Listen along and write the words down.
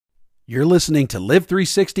You're listening to Live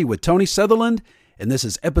 360 with Tony Sutherland, and this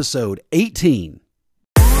is episode 18.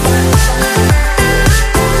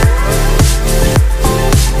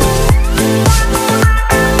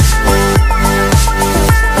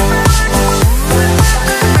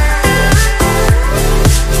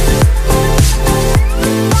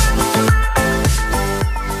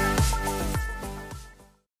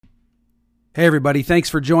 Hey everybody, thanks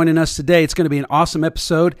for joining us today. It's going to be an awesome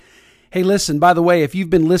episode. Hey, listen, by the way, if you've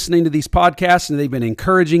been listening to these podcasts and they've been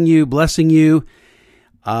encouraging you, blessing you,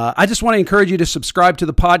 I just want to encourage you to subscribe to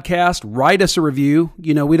the podcast, write us a review.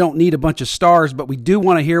 You know, we don't need a bunch of stars, but we do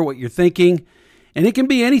want to hear what you're thinking. And it can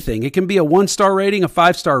be anything. It can be a 1-star rating, a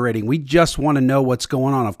 5-star rating. We just want to know what's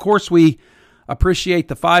going on. Of course, we appreciate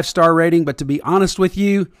the 5-star rating, but to be honest with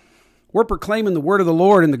you, we're proclaiming the word of the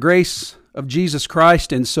Lord and the grace of Jesus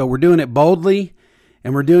Christ, and so we're doing it boldly.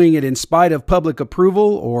 And we're doing it in spite of public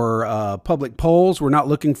approval or public polls. We're not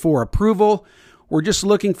looking for approval. We're just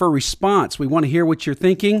looking for response. We want to hear what you're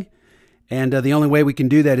thinking. And the only way we can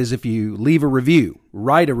do that is if you leave a review,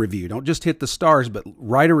 write a review. Don't just hit the stars, but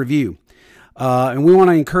write a review. And we want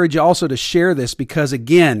to encourage you also to share this because,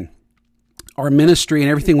 again, our ministry and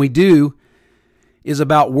everything we do is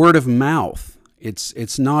about word of mouth.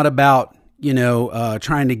 It's not about,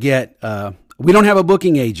 trying to get... We don't have a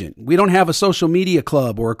booking agent. We don't have a social media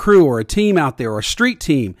club or a crew or a team out there or a street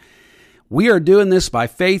team. We are doing this by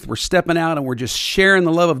faith. We're stepping out and we're just sharing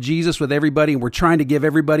the love of Jesus with everybody. And we're trying to give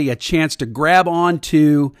everybody a chance to grab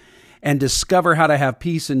onto and discover how to have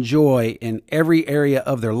peace and joy in every area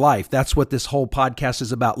of their life. That's what this whole podcast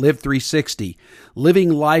is about. Live 360,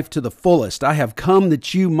 living life to the fullest. I have come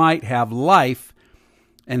that you might have life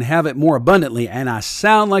and have it more abundantly. And I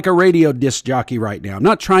sound like a radio disc jockey right now. I'm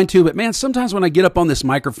not trying to, but man, sometimes when I get up on this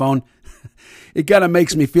microphone, it kind of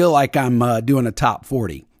makes me feel like I'm doing a top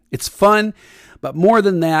 40. It's fun, but more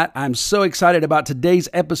than that, I'm so excited about today's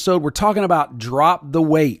episode. We're talking about drop the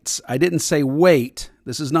weights. I didn't say weight.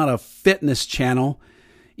 This is not a fitness channel,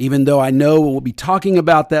 even though I know we'll be talking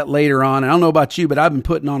about that later on. I don't know about you, but I've been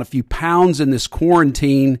putting on a few pounds in this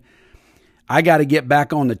quarantine. I got to get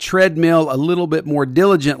back on the treadmill a little bit more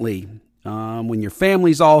diligently. When your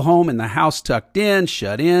family's all home and the house tucked in,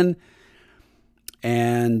 shut in,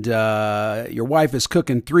 and your wife is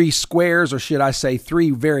cooking 3 squares, or should I say 3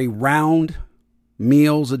 very round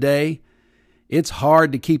meals a day, it's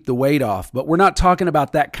hard to keep the weight off. But we're not talking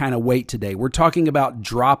about that kind of weight today. We're talking about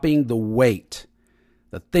dropping the weight,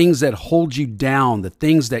 the things that hold you down, the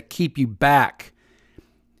things that keep you back.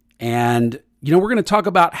 And, we're going to talk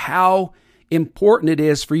about how important it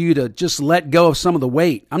is for you to just let go of some of the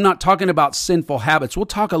weight. I'm not talking about sinful habits. We'll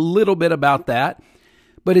talk a little bit about that,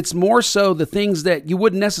 but it's more so the things that you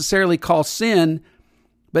wouldn't necessarily call sin,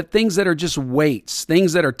 but things that are just weights,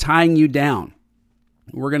 things that are tying you down.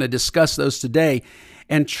 We're going to discuss those today.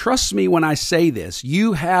 And trust me when I say this,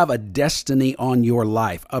 you have a destiny on your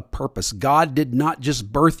life, a purpose. God did not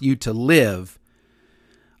just birth you to live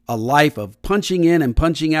a life of punching in and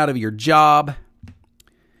punching out of your job.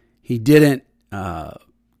 He didn't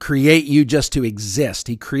create you just to exist.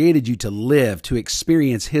 He created you to live, to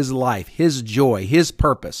experience His life, His joy, His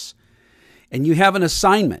purpose. And you have an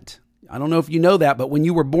assignment. I don't know if you know that, but when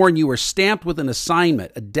you were born, you were stamped with an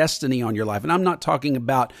assignment, a destiny on your life. And I'm not talking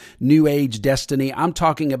about New Age destiny. I'm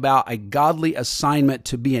talking about a godly assignment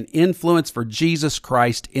to be an influence for Jesus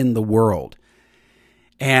Christ in the world.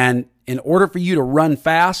 And in order for you to run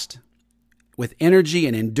fast with energy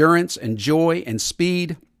and endurance and joy and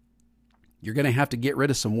speed, you're going to have to get rid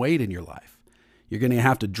of some weight in your life. You're going to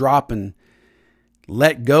have to drop and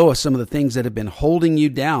let go of some of the things that have been holding you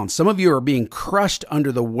down. Some of you are being crushed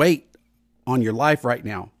under the weight on your life right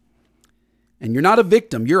now. And you're not a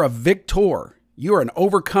victim. You're a victor. You're an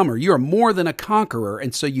overcomer. You're more than a conqueror.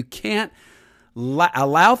 And so you can't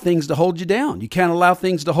allow things to hold you down. You can't allow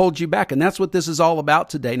things to hold you back. And that's what this is all about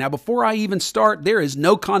today. Now, before I even start, there is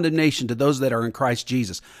no condemnation to those that are in Christ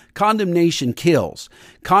Jesus. Condemnation kills.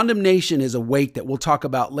 Condemnation is a weight that we'll talk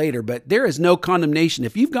about later, but there is no condemnation.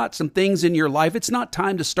 If you've got some things in your life, it's not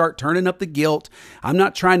time to start turning up the guilt. I'm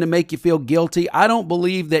not trying to make you feel guilty. I don't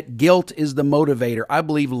believe that guilt is the motivator. I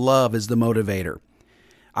believe love is the motivator.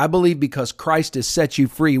 I believe because Christ has set you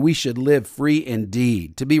free, we should live free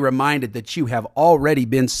indeed. To be reminded that you have already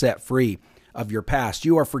been set free of your past.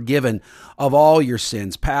 You are forgiven of all your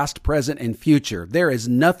sins, past, present, and future. There is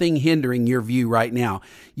nothing hindering your view right now.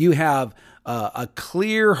 You have a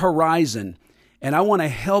clear horizon, and I want to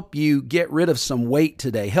help you get rid of some weight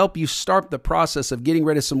today, help you start the process of getting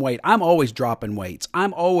rid of some weight. I'm always dropping weights.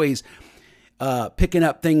 I'm always picking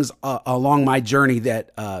up things along my journey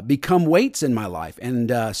that become weights in my life.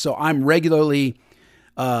 And so I'm regularly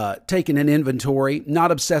taking an inventory,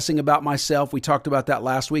 not obsessing about myself. We talked about that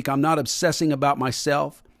last week. I'm not obsessing about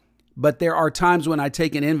myself, but there are times when I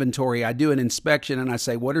take an inventory, I do an inspection, and I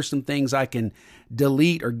say, what are some things I can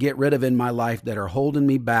delete or get rid of in my life that are holding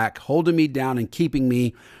me back, holding me down, and keeping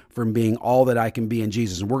me from being all that I can be in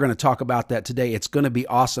Jesus? And we're going to talk about that today. It's going to be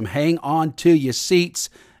awesome. Hang on to your seats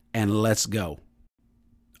and let's go.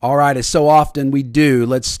 All right, as so often we do,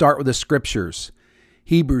 let's start with the scriptures.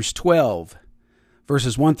 Hebrews 12,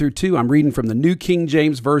 verses 1 through 2. I'm reading from the New King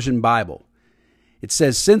James Version Bible. It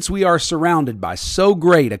says, "Since we are surrounded by so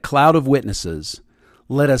great a cloud of witnesses,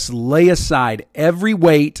 let us lay aside every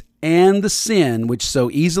weight and the sin which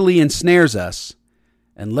so easily ensnares us,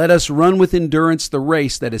 and let us run with endurance the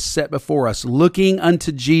race that is set before us, looking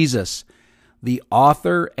unto Jesus, the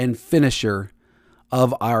author and finisher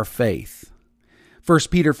of our faith."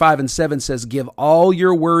 1 Peter 5 and 7 says, "Give all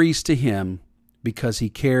your worries to him because he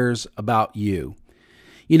cares about you."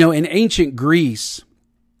 You know, in ancient Greece,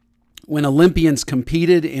 when Olympians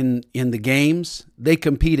competed in the games, they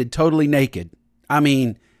competed totally naked. I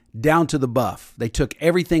mean, down to the buff. They took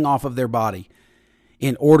everything off of their body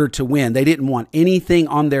in order to win. They didn't want anything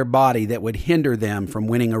on their body that would hinder them from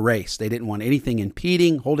winning a race. They didn't want anything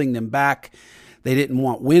impeding, holding them back. They didn't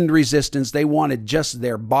want wind resistance. They wanted just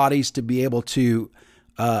their bodies to be able to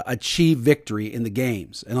achieve victory in the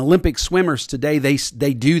games. And Olympic swimmers today,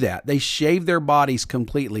 they do that. They shave their bodies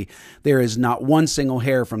completely. There is not one single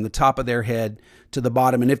hair from the top of their head to the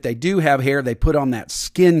bottom. And if they do have hair, they put on that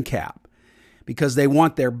skin cap because they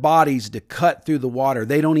want their bodies to cut through the water.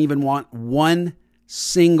 They don't even want one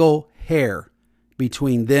single hair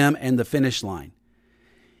between them and the finish line.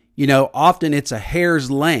 You know, often it's a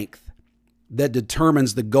hair's length that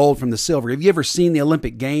determines the gold from the silver. Have you ever seen the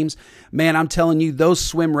Olympic Games? Man, I'm telling you, those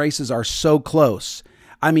swim races are so close.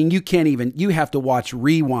 I mean, you have to watch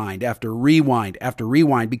rewind after rewind after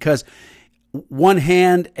rewind because one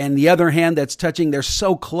hand and the other hand that's touching, they're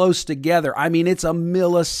so close together. I mean, it's a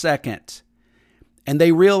millisecond. And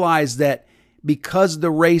they realize that because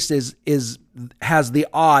the race has the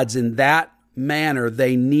odds in that manner,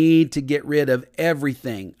 they need to get rid of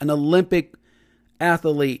everything. An Olympic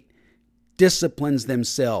athlete disciplines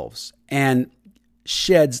themselves and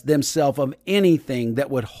sheds themselves of anything that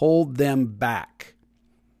would hold them back.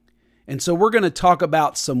 And so we're going to talk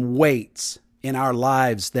about some weights in our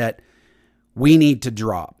lives that we need to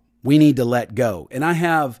drop. We need to let go. And I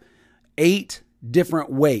have 8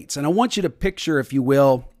 different weights. And I want you to picture, if you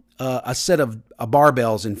will, a set of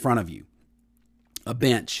barbells in front of you, a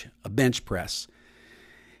bench press.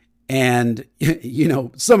 And, you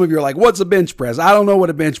know, some of you are like, what's a bench press? I don't know what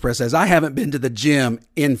a bench press is. I haven't been to the gym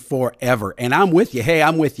in forever. And I'm with you. Hey,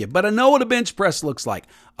 I'm with you. But I know what a bench press looks like.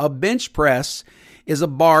 A bench press is a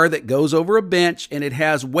bar that goes over a bench and it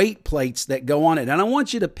has weight plates that go on it. And I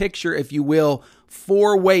want you to picture, if you will,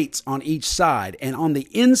 4 weights on each side. And on the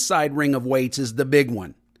inside ring of weights is the big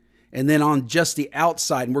one. And then on just the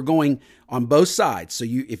outside, and we're going on both sides. So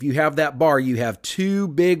if you have that bar, you have 2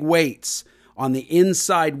 big weights on the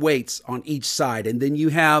inside weights on each side. And then you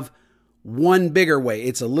have one bigger weight.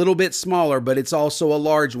 It's a little bit smaller, but it's also a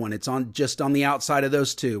large one. It's just on the outside of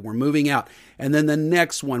those 2. We're moving out. And then the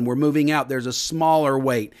next one, we're moving out. There's a smaller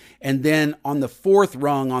weight. And then on the 4th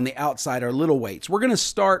rung on the outside are little weights. We're going to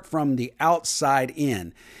start from the outside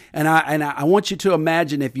in. And I want you to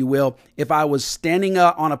imagine, if you will, if I was standing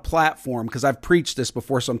up on a platform, because I've preached this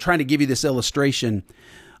before, so I'm trying to give you this illustration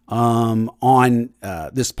on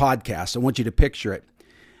this podcast. I want you to picture it.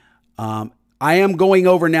 I am going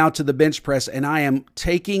over now to the bench press, and I am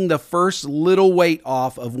taking the first little weight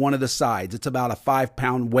off of one of the sides. It's about a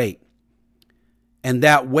 5-pound weight. And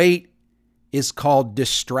that weight is called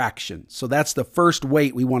distraction. So that's the first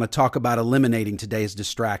weight we want to talk about eliminating today, is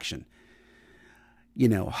distraction. You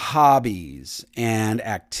know, hobbies and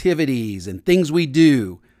activities and things we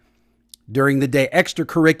do during the day,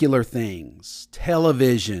 extracurricular things,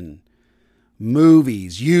 television,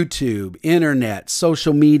 movies, YouTube, internet,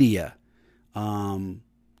 social media,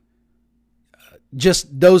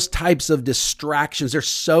 just those types of distractions. There's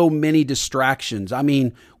so many distractions. I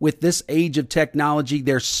mean, with this age of technology,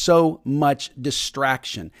 there's so much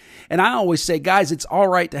distraction. And I always say, guys, it's all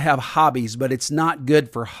right to have hobbies, but it's not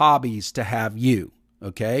good for hobbies to have you,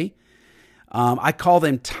 okay? I call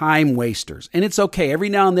them time wasters. And it's okay. Every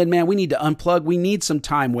now and then, man, we need to unplug. We need some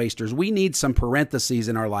time wasters. We need some parentheses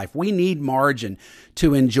in our life. We need margin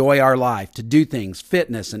to enjoy our life, to do things,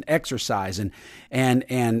 fitness and exercise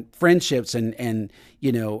and friendships and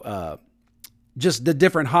you know, just the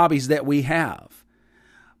different hobbies that we have.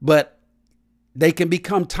 But they can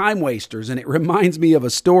become time wasters. And it reminds me of a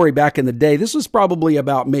story back in the day. This was probably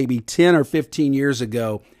about maybe 10 or 15 years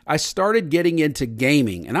ago. I started getting into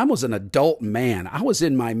gaming, and I was an adult man. I was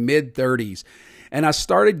in my mid-30s, and I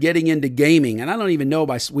started getting into gaming. And I don't even know,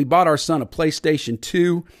 we bought our son a PlayStation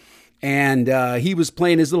 2, and he was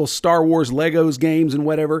playing his little Star Wars Legos games and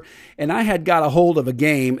whatever. And I had got a hold of a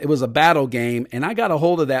game. It was a battle game, and I got a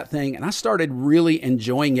hold of that thing, and I started really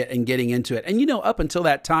enjoying it and getting into it. And up until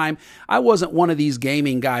that time, I wasn't one of these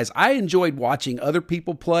gaming guys. I enjoyed watching other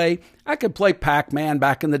people play. I could play Pac-Man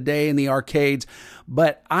back in the day in the arcades,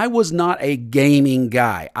 but I was not a gaming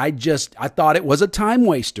guy. I thought it was a time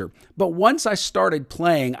waster. But once I started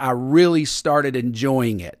playing, I really started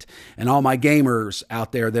enjoying it. And all my gamers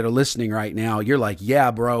out there that are listening right now, you're like, yeah,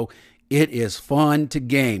 bro, it is fun to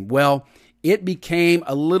game. Well, it became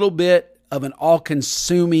a little bit of an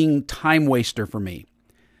all-consuming time waster for me.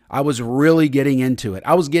 I was really getting into it.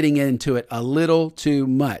 I was getting into it a little too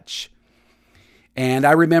much. And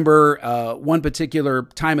I remember one particular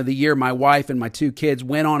time of the year, my wife and my two kids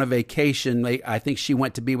went on a vacation. I think she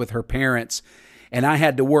went to be with her parents, and I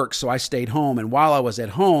had to work, so I stayed home. And while I was at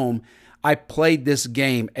home, I played this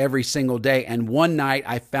game every single day. And one night,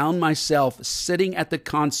 I found myself sitting at the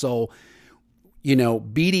console,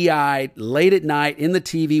 beady-eyed, late at night in the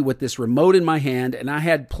TV with this remote in my hand. And I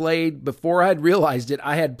had played, before I had realized it,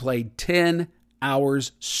 I had played 10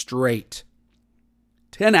 hours straight.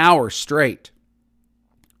 10 hours straight.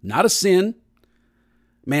 Not a sin.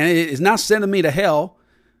 Man, it is not sending me to hell.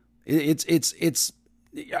 It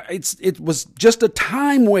was just a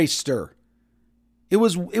time waster. It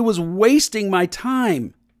was wasting my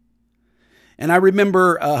time. And I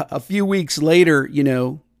remember a few weeks later,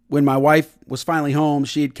 when my wife was finally home,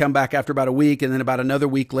 she had come back after about a week, and then about another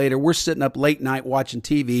week later, we're sitting up late night watching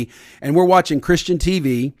TV, and we're watching Christian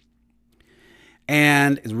TV,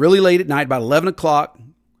 and it's really late at night, about 11 o'clock.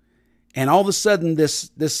 And all of a sudden,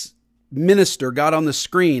 this minister got on the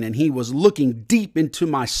screen, and he was looking deep into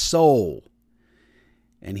my soul.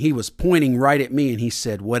 And he was pointing right at me, and he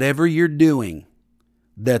said, whatever you're doing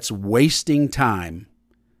that's wasting time,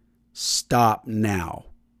 stop now.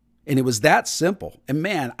 And it was that simple. And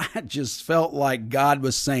man, I just felt like God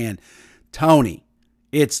was saying, Tony,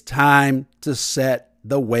 it's time to set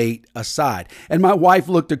the weight aside. And my wife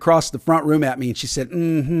looked across the front room at me, and she said,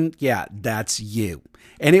 yeah, that's you.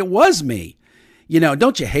 And it was me.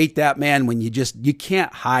 Don't you hate that, man, when you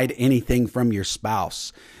can't hide anything from your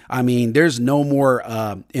spouse? I mean, there's no more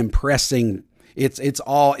impressing. It's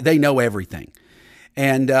all, they know everything.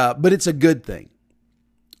 And but it's a good thing.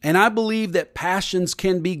 And I believe that passions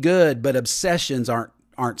can be good, but obsessions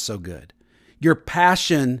aren't so good. Your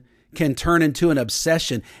passion can turn into an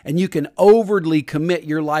obsession, and you can overly commit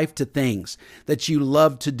your life to things that you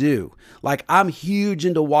love to do. Like, I'm huge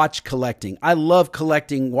into watch collecting. I love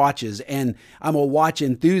collecting watches, and I'm a watch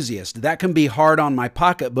enthusiast. That can be hard on my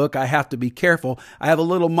pocketbook. I have to be careful. I have a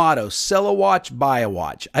little motto: sell a watch, buy a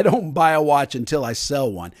watch. I don't buy a watch until I sell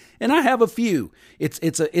one. And I have a few.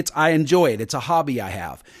 I enjoy it. It's a hobby I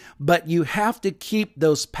have. But you have to keep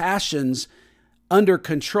those passions under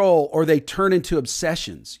control, or they turn into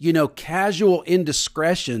obsessions. Casual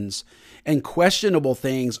indiscretions and questionable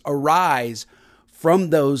things arise from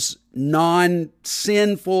those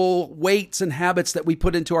non-sinful weights and habits that we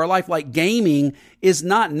put into our life. Like gaming is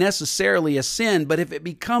not necessarily a sin, but if it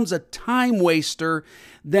becomes a time waster,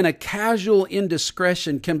 then a casual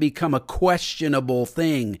indiscretion can become a questionable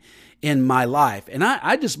thing in my life. And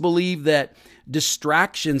I just believe that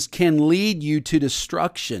distractions can lead you to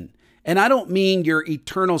destruction. And I don't mean your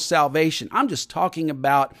eternal salvation. I'm just talking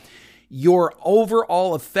about your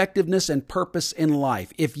overall effectiveness and purpose in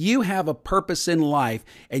life. If you have a purpose in life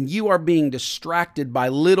and you are being distracted by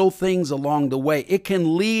little things along the way, it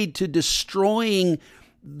can lead to destroying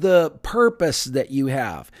the purpose that you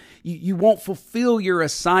have. You won't fulfill your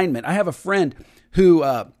assignment. I have a friend who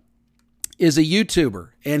is a YouTuber,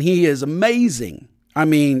 and he is amazing. I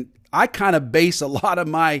mean, I kind of base a lot of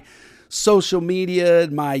my social media,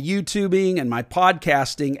 my YouTubing, and my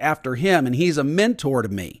podcasting after him, and he's a mentor to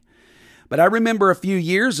me. But I remember a few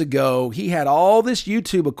years ago, he had all this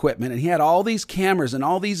YouTube equipment, and he had all these cameras and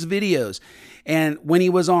all these videos. And when he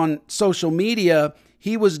was on social media,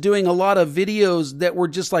 he was doing a lot of videos that were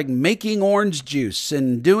just like making orange juice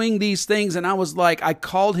and doing these things. And I was like, I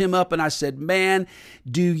called him up and I said, man,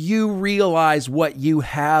 do you realize what you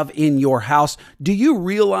have in your house? Do you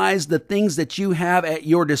realize the things that you have at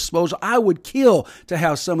your disposal? I would kill to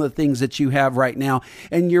have some of the things that you have right now.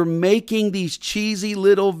 And you're making these cheesy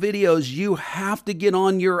little videos. You have to get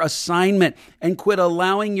on your assignment and quit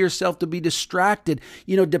allowing yourself to be distracted.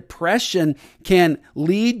 You know, depression can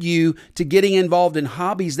lead you to getting involved in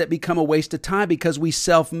hobbies that become a waste of time because we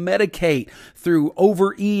self-medicate through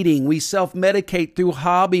overeating. We self-medicate through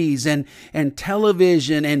hobbies and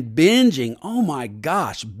television and binging. Oh my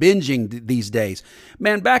gosh, binging these days.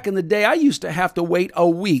 Man, back in the day, I used to have to wait a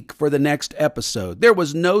week for the next episode. There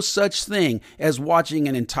was no such thing as watching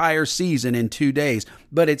an entire season in 2 days,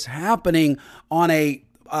 but it's happening on a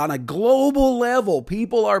global level.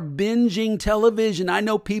 People are binging television. I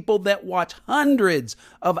know people that watch hundreds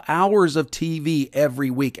of hours of TV every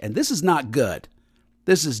week, and this is not good.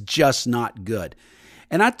 This is just not good.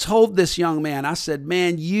 And I told this young man, I said,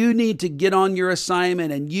 man, you need to get on your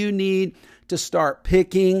assignment and you need to start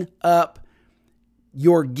picking up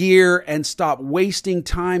your gear and stop wasting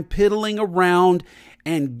time piddling around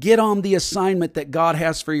and get on the assignment that God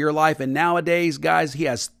has for your life. And nowadays, guys, he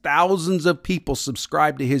has thousands of people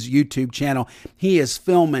subscribed to his YouTube channel. He is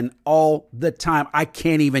filming all the time. I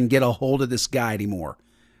can't even get a hold of this guy anymore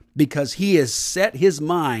because he has set his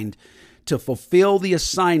mind to fulfill the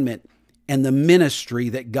assignment and the ministry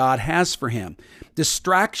that God has for him.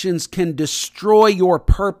 Distractions can destroy your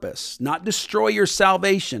purpose, not destroy your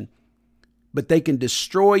salvation, but they can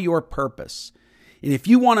destroy your purpose. And if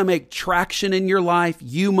you want to make traction in your life,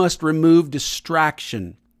 you must remove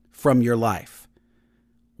distraction from your life.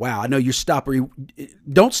 Wow, I know you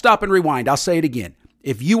don't stop and rewind. I'll say it again.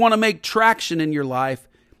 If you want to make traction in your life,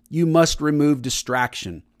 you must remove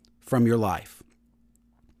distraction from your life.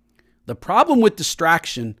 The problem with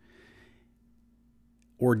distraction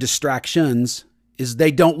or distractions is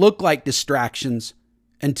they don't look like distractions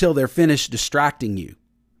until they're finished distracting you.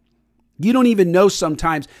 You don't even know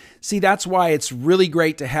sometimes. See, that's why it's really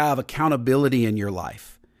great to have accountability in your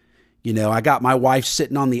life. You know, I got my wife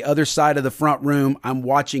sitting on the other side of the front room. I'm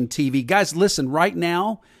watching TV. Guys, listen, right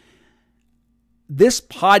now, this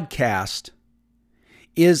podcast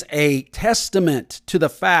is a testament to the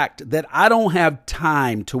fact that I don't have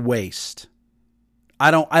time to waste.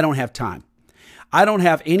 I don't have time. I don't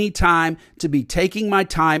have any time to be taking my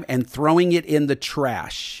time and throwing it in the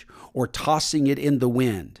trash or tossing it in the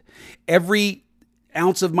wind. Every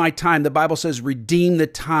ounce of my time, the Bible says, redeem the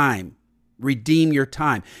time. Redeem your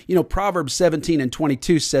time. You know, Proverbs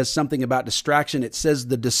 17:22 says something about distraction. It says,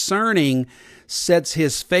 the discerning sets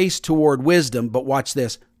his face toward wisdom, but watch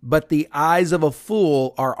this, but the eyes of a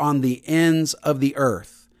fool are on the ends of the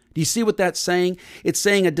earth. Do you see what that's saying? It's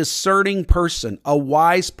saying a discerning person, a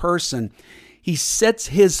wise person, he sets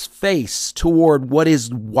his face toward what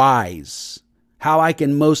is wise, how I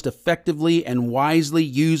can most effectively and wisely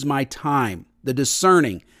use my time. The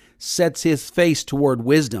discerning sets his face toward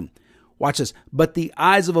wisdom. Watch this. But the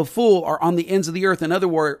eyes of a fool are on the ends of the earth. In other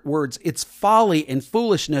words, it's folly and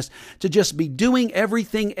foolishness to just be doing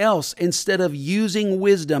everything else instead of using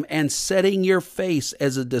wisdom and setting your face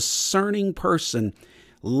as a discerning person,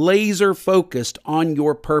 laser focused on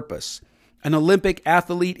your purpose. An Olympic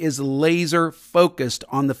athlete is laser focused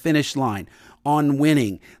on the finish line, on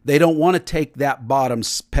winning. They don't want to take that bottom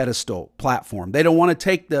pedestal platform. They don't want to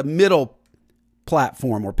take the middle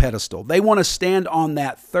platform or pedestal. They want to stand on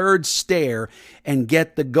that third stair and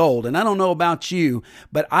get the gold. And I don't know about you,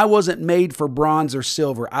 but I wasn't made for bronze or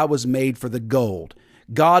silver. I was made for the gold.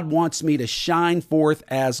 God wants me to shine forth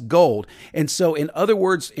as gold. And so, in other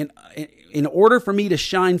words, in order for me to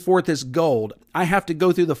shine forth as gold, I have to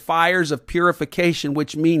go through the fires of purification,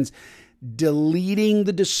 which means deleting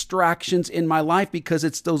the distractions in my life, because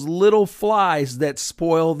it's those little flies that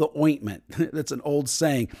spoil the ointment. That's an old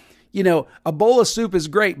saying. You know, a bowl of soup is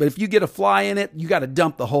great, but if you get a fly in it, you got to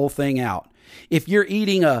dump the whole thing out. If you're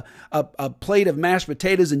eating a plate of mashed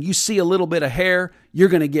potatoes and you see a little bit of hair, you're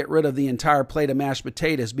going to get rid of the entire plate of mashed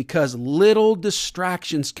potatoes, because little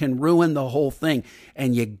distractions can ruin the whole thing,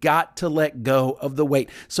 and you got to let go of the weight.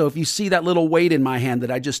 So if you see that little weight in my hand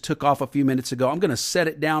that I just took off a few minutes ago, I'm going to set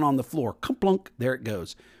it down on the floor. Ka-plunk, there it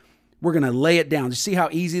goes. We're going to lay it down. You see how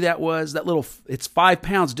easy that was? It's 5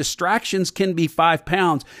 pounds. Distractions can be 5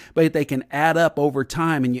 pounds, but they can add up over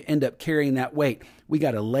time and you end up carrying that weight. We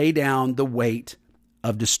got to lay down the weight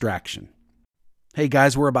of distraction. Hey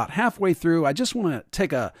guys, we're about halfway through. I just want to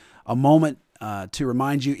take a moment to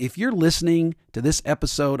remind you, if you're listening to this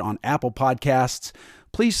episode on Apple Podcasts,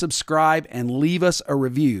 please subscribe and leave us a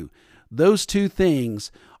review. Those two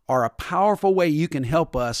things are a powerful way you can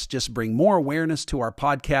help us just bring more awareness to our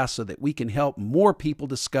podcast so that we can help more people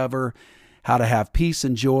discover how to have peace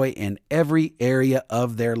and joy in every area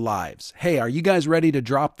of their lives. Hey, are you guys ready to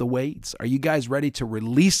drop the weights? Are you guys ready to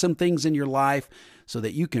release some things in your life so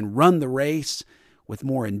that you can run the race with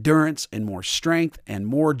more endurance and more strength and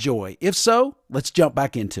more joy? If so, let's jump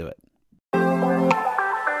back into it.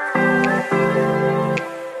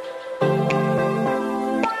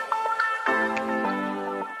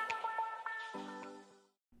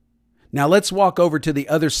 Now let's walk over to the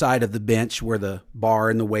other side of the bench where the bar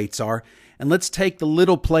and the weights are, and let's take the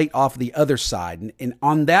little plate off the other side. And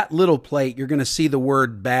on that little plate, you're going to see the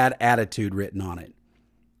word bad attitude written on it.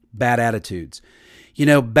 Bad attitudes. You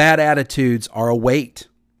know, bad attitudes are a weight.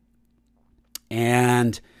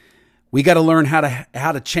 And we got to learn how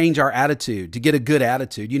to change our attitude to get a good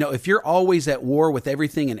attitude. You know, if you're always at war with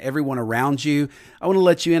everything and everyone around you, I want to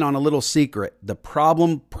let you in on a little secret. The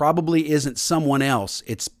problem probably isn't someone else.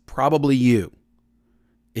 It's probably you.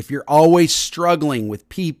 If you're always struggling with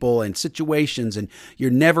people and situations and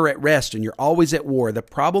you're never at rest and you're always at war, the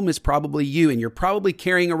problem is probably you, and you're probably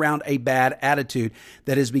carrying around a bad attitude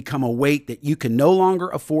that has become a weight that you can no longer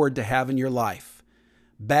afford to have in your life.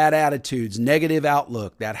 Bad attitudes, negative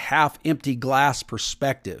outlook, that half-empty glass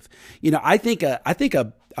perspective. You know, I think a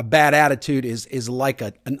bad attitude is like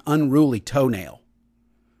an unruly toenail.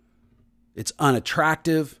 It's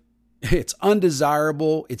unattractive. It's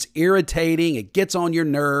undesirable. It's irritating. It gets on your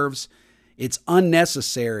nerves. It's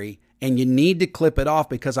unnecessary. And you need to clip it off,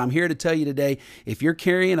 because I'm here to tell you today, if you're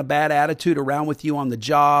carrying a bad attitude around with you on the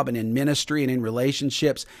job and in ministry and in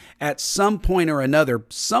relationships, at some point or another,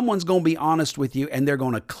 someone's going to be honest with you and they're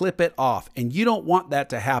going to clip it off. And you don't want that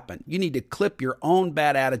to happen. You need to clip your own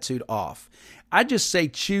bad attitude off. I just say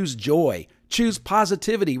choose joy. Choose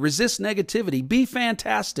positivity, resist negativity, be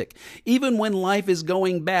fantastic. Even when life is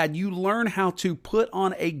going bad, you learn how to put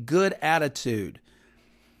on a good attitude.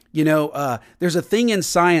 You know, there's a thing in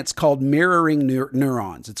science called mirroring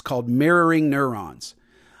neurons. It's called mirroring neurons.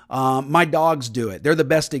 My dogs do it. They're the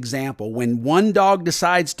best example. When one dog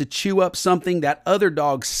decides to chew up something, that other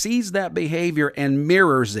dog sees that behavior and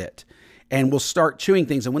mirrors it and will start chewing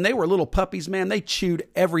things. And when they were little puppies, man, they chewed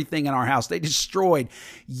everything in our house. They destroyed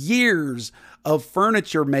years of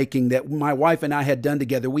furniture making that my wife and I had done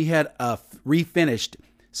together. We had refinished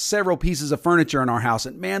several pieces of furniture in our house,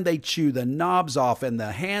 and man, they chew the knobs off and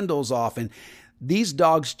the handles off. And these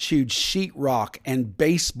dogs chewed sheetrock and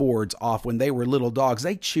baseboards off when they were little dogs.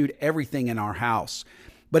 They chewed everything in our house.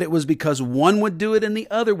 But it was because one would do it and the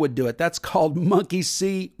other would do it. That's called monkey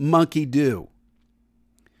see, monkey do.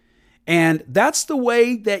 And that's the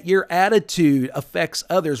way that your attitude affects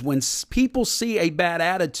others. When people see a bad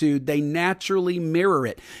attitude, they naturally mirror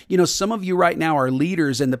it. You know, some of you right now are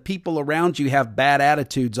leaders and the people around you have bad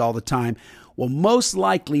attitudes all the time. Well, most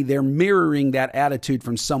likely they're mirroring that attitude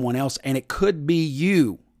from someone else, and it could be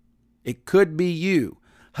you. It could be you.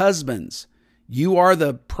 Husbands, you are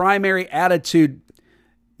the primary attitude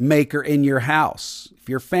maker in your house. If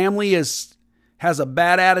your family has a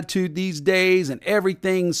bad attitude these days and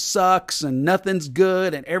everything sucks and nothing's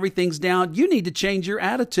good and everything's down, you need to change your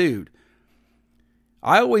attitude.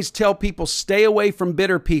 I always tell people, stay away from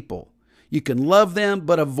bitter people. You can love them,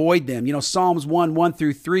 but avoid them. You know, Psalms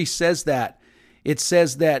 1:1-3 says that. It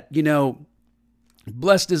says that, you know,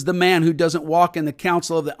 blessed is the man who doesn't walk in the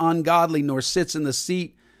counsel of the ungodly, nor sits in the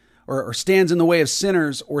seat or stands in the way of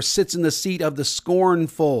sinners, or sits in the seat of the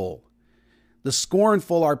scornful. The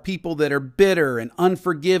scornful are people that are bitter and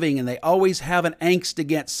unforgiving, and they always have an angst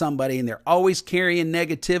against somebody, and they're always carrying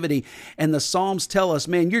negativity. And the Psalms tell us,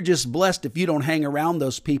 man, you're just blessed if you don't hang around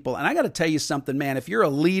those people. And I got to tell you something, man, if you're a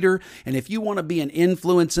leader and if you want to be an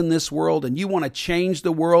influence in this world and you want to change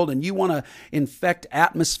the world and you want to infect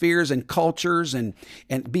atmospheres and cultures and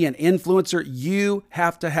be an influencer, you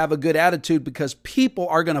have to have a good attitude, because people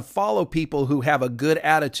are going to follow people who have a good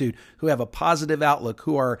attitude, who have a positive outlook,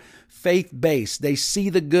 who are faith-based. They see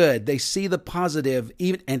the good. They see the positive.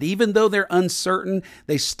 And even though they're uncertain,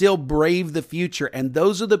 they still brave the future. And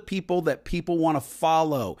those are the people that people want to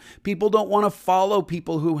follow. People don't want to follow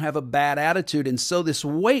people who have a bad attitude. And so this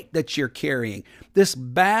weight that you're carrying, this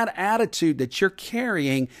bad attitude that you're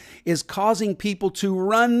carrying, is causing people to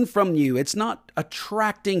run from you. It's not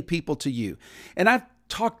attracting people to you. And I've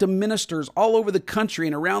talk to ministers all over the country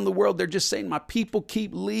and around the world. They're just saying, my people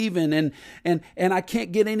keep leaving and I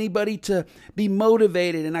can't get anybody to be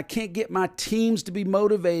motivated, and I can't get my teams to be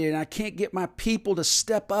motivated, and I can't get my people to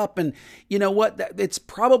step up. And you know what? It's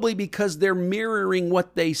probably because they're mirroring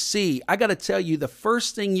what they see. I got to tell you, the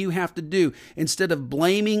first thing you have to do instead of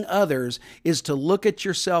blaming others is to look at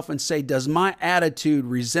yourself and say, does my attitude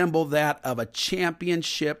resemble that of a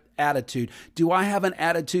championship attitude? Do I have an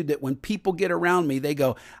attitude that when people get around me, they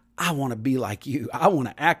go, I want to be like you. I want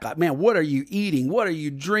to act like, man, what are you eating? What are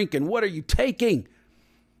you drinking? What are you taking?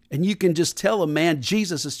 And you can just tell them, man,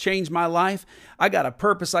 Jesus has changed my life. I got a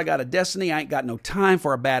purpose. I got a destiny. I ain't got no time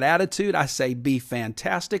for a bad attitude. I say, be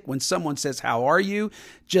fantastic. When someone says, how are you?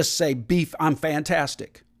 Just say, I'm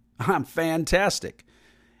fantastic. I'm fantastic.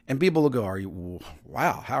 And people will go,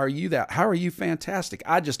 wow, how are you that? How are you fantastic?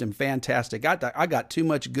 I just am fantastic. I got too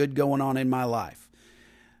much good going on in my life.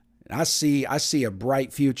 And I see a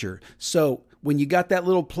bright future. So when you got that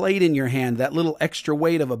little plate in your hand, that little extra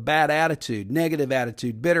weight of a bad attitude, negative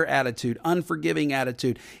attitude, bitter attitude, unforgiving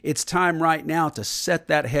attitude, it's time right now to set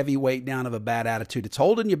that heavy weight down of a bad attitude. It's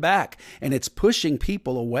holding you back and it's pushing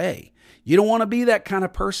people away. You don't want to be that kind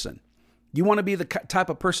of person. You want to be the type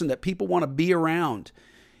of person that people want to be around.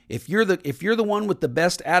 If you're the one with the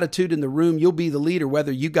best attitude in the room, you'll be the leader,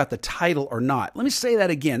 whether you got the title or not. Let me say that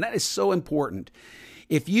again. That is so important.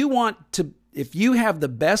 If you have the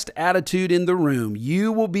best attitude in the room,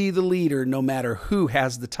 you will be the leader no matter who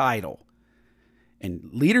has the title. And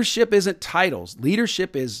leadership isn't titles.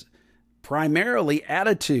 Leadership is primarily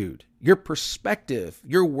attitude, your perspective,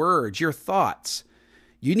 your words, your thoughts.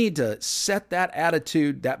 You need to set that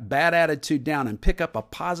attitude, that bad attitude down and pick up a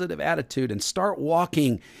positive attitude and start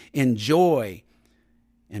walking in joy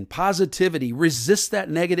and positivity. Resist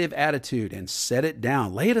that negative attitude and set it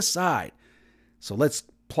down. Lay it aside. So let's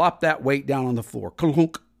plop that weight down on the floor.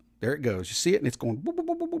 Clunk. There it goes. You see it? And it's going, boop, boop,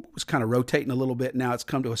 boop, boop, boop. It's kind of rotating a little bit. Now it's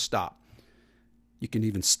come to a stop. You can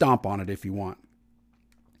even stomp on it if you want,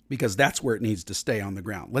 because that's where it needs to stay on the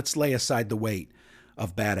ground. Let's lay aside the weight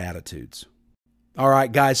of bad attitudes. All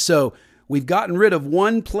right, guys, so we've gotten rid of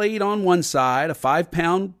one plate on one side, a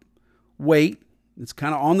 5-pound weight. It's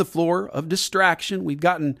kind of on the floor of distraction. We've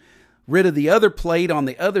gotten rid of the other plate on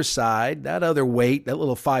the other side, that other weight, that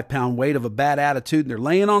little 5-pound weight of a bad attitude, and they're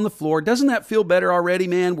laying on the floor. Doesn't that feel better already,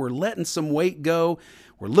 man? We're letting some weight go.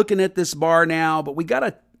 We're looking at this bar now, but we got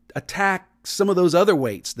to attack some of those other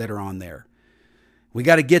weights that are on there. We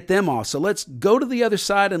got to get them off. So let's go to the other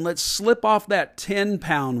side and let's slip off that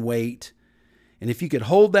 10-pound weight. And if you could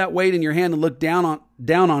hold that weight in your hand and look down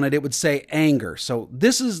on it, it would say anger. So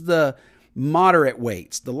this is the moderate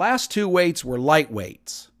weights. The last two weights were light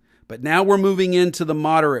weights, but now we're moving into the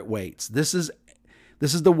moderate weights. This is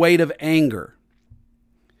the weight of anger.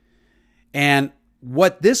 And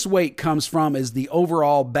what this weight comes from is the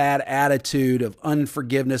overall bad attitude of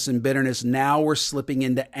unforgiveness and bitterness. Now we're slipping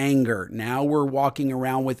into anger. Now we're walking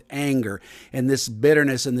around with anger. And this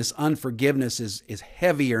bitterness and this unforgiveness is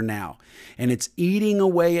heavier now. And it's eating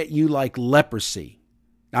away at you like leprosy.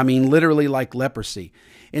 I mean, literally like leprosy.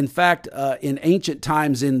 In fact, in ancient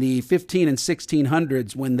times, in the 15 and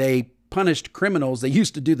 1600s, when they punished criminals, they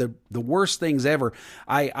used to do the worst things ever.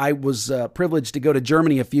 I was privileged to go to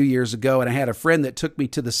Germany a few years ago, and I had a friend that took me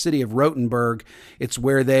to the city of Rothenburg. It's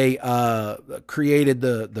where they created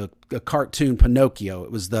the cartoon Pinocchio.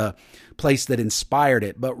 It was the place that inspired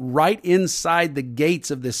it. But right inside the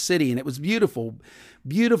gates of this city, and it was beautiful,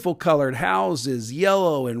 beautiful colored houses,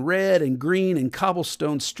 yellow and red and green and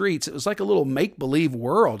cobblestone streets. It was like a little make-believe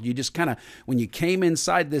world. You just kind of, when you came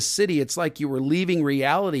inside this city, it's like you were leaving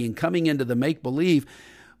reality and coming into the make-believe.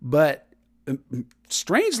 But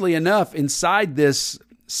strangely enough, inside this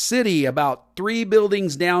city, about 3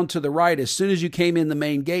 buildings down to the right, as soon as you came in the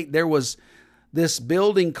main gate, there was this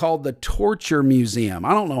building called the Torture Museum.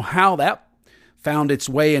 I don't know how that found its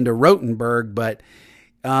way into Rothenburg, but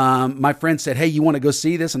my friend said, hey, you want to go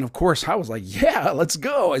see this? And of course I was like, yeah, let's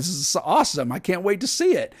go. This is awesome. I can't wait to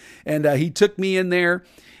see it. And he took me in there,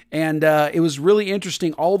 and it was really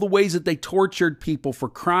interesting. All the ways that they tortured people for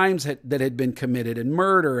crimes that had been committed, and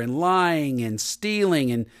murder and lying and stealing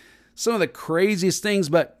and some of the craziest things.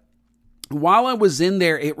 But while I was in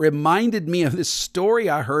there, it reminded me of this story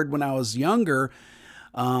I heard when I was younger,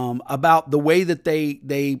 about the way that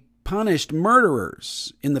they punished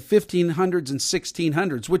murderers in the 1500s and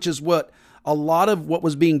 1600s, which is what a lot of what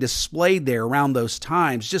was being displayed there around those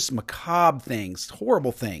times, just macabre things,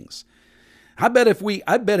 horrible things. I bet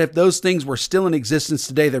if those things were still in existence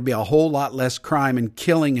today, there'd be a whole lot less crime and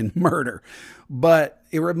killing and murder. But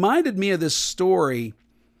it reminded me of this story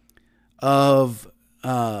of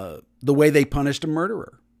the way they punished a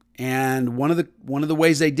murderer. And one of the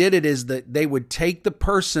ways they did it is that they would take the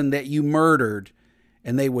person that you murdered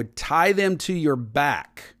and they would tie them to your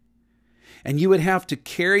back. And you would have to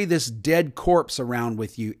carry this dead corpse around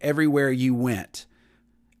with you everywhere you went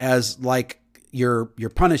as like your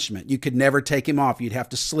punishment. You could never take him off. You'd have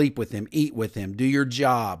to sleep with him, eat with him, do your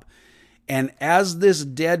job. And as this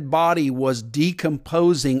dead body was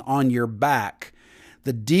decomposing on your back,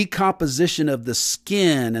 the decomposition of the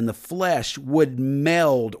skin and the flesh would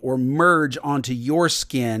meld or merge onto your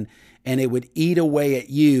skin, and it would eat away at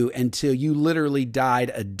you until you literally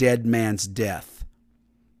died a dead man's death.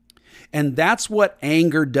 And that's what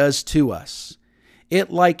anger does to us.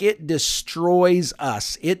 It destroys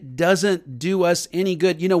us. It doesn't do us any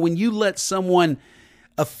good. You know, when you let someone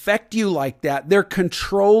affect you like that, they're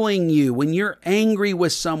controlling you. When you're angry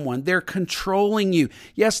with someone, they're controlling you.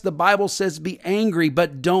 Yes, the Bible says be angry,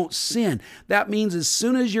 but don't sin. That means as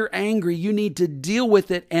soon as you're angry, you need to deal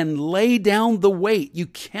with it and lay down the weight. You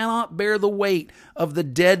cannot bear the weight of the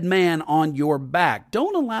dead man on your back.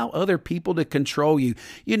 Don't allow other people to control you.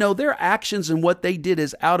 You know, their actions and what they did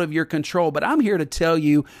is out of your control, but I'm here to tell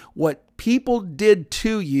you what people did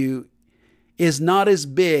to you is not as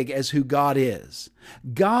big as who God is.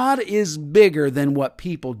 God is bigger than what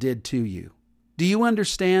people did to you. Do you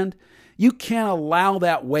understand? You can't allow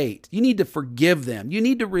that weight. You need to forgive them. You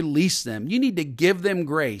need to release them. You need to give them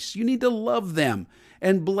grace. You need to love them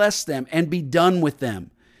and bless them and be done with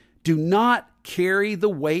them. Do not carry the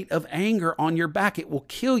weight of anger on your back. It will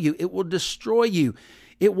kill you. It will destroy you.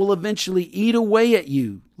 It will eventually eat away at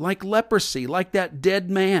you like leprosy, like that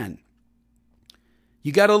dead man.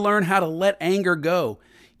 You got to learn how to let anger go.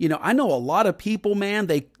 You know, I know a lot of people, man,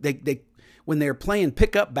 they when they're playing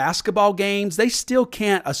pickup basketball games, they still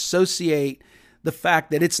can't associate the fact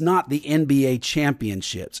that it's not the NBA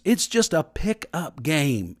championships. It's just a pickup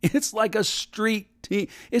game. It's like a street team.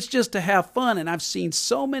 It's just to have fun. And I've seen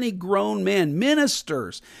so many grown men,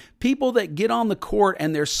 ministers, people that get on the court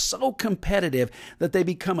and they're so competitive that they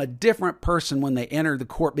become a different person when they enter the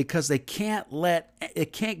court because they can't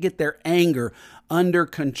get their anger under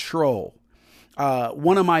control.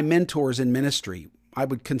 One of my mentors in ministry, I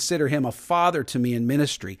would consider him a father to me in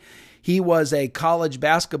ministry. He was a college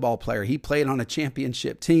basketball player. He played on a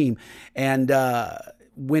championship team. And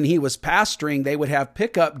when he was pastoring, they would have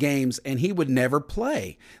pickup games and he would never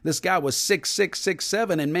play. This guy was 6'6",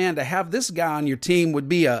 6'7", and man, to have this guy on your team would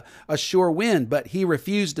be a sure win. But he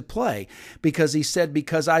refused to play because he said,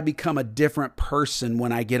 because I become a different person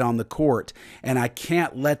when I get on the court and I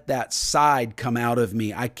can't let that side come out of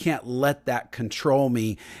me. I can't let that control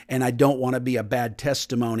me, and I don't want to be a bad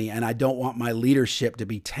testimony, and I don't want my leadership to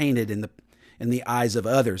be tainted in the eyes of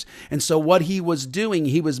others. And so what he was doing,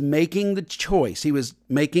 he was making the choice. He was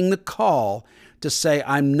making the call to say,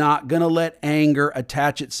 I'm not going to let anger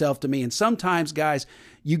attach itself to me. And sometimes, guys,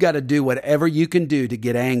 you got to do whatever you can do to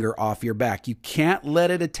get anger off your back. You can't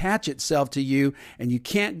let it attach itself to you, and you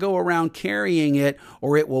can't go around carrying it,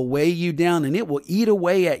 or it will weigh you down and it will eat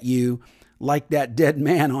away at you like that dead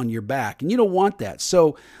man on your back. And you don't want that.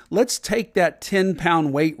 So let's take that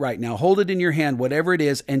 10-pound weight right now, hold it in your hand, whatever it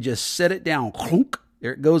is, and just set it down. Clunk.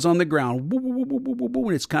 There it goes on the ground.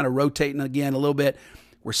 And it's kind of rotating again a little bit.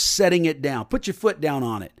 We're setting it down. Put your foot down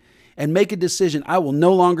on it and make a decision. I will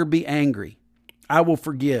no longer be angry. I will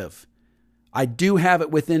forgive. I do have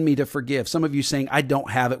it within me to forgive. Some of you saying, I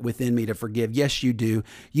don't have it within me to forgive. Yes, you do.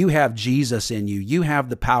 You have Jesus in you. You have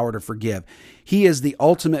the power to forgive. He is the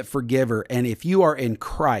ultimate forgiver. And if you are in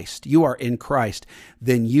Christ,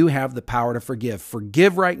 then you have the power to forgive.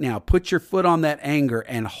 Forgive right now. Put your foot on that anger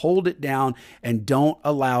and hold it down, and don't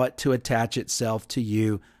allow it to attach itself to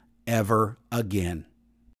you ever again.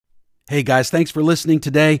 Hey guys, thanks for listening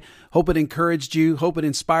today. Hope it encouraged you. Hope it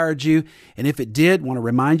inspired you. And if it did, want to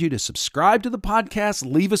remind you to subscribe to the podcast,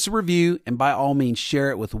 leave us a review, and by all means,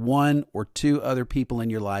 share it with one or two other people in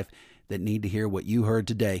your life that need to hear what you heard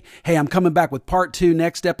today. Hey, I'm coming back with part 2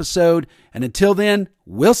 next episode. And until then,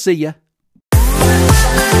 we'll see ya.